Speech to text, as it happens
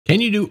Can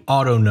you do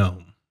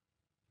Autognome?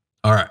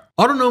 Alright,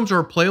 Autognomes are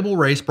a playable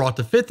race brought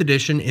to 5th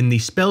edition in the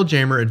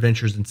Spelljammer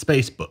Adventures in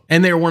Space book,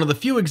 and they are one of the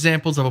few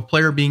examples of a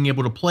player being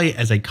able to play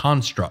as a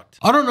construct.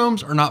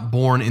 Autognomes are not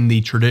born in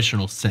the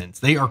traditional sense,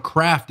 they are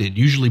crafted,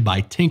 usually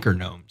by tinker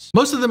gnomes.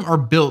 Most of them are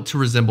built to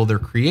resemble their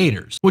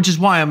creators, which is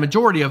why a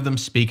majority of them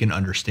speak and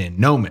understand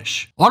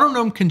Gnomish.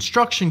 Autognome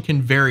construction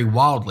can vary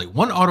wildly.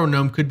 One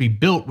Autognome could be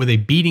built with a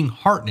beating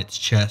heart in its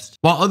chest,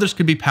 while others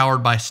could be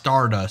powered by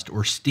stardust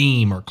or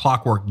steam or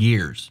clockwork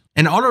gears.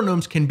 And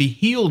Autognomes can be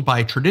healed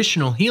by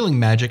traditional healing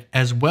magic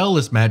as well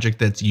as magic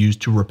that's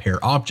used to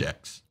repair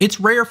objects. It's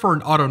rare for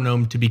an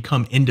Autognome to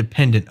become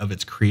independent of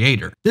its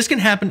creator. This can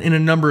happen in a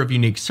number of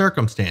unique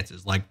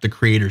circumstances, like the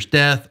creator's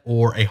death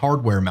or a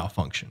hardware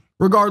malfunction.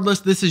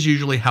 Regardless, this is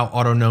usually how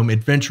Autognome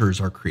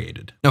adventurers are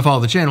created. Now follow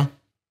the channel,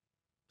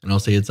 and I'll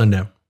see you at sundown.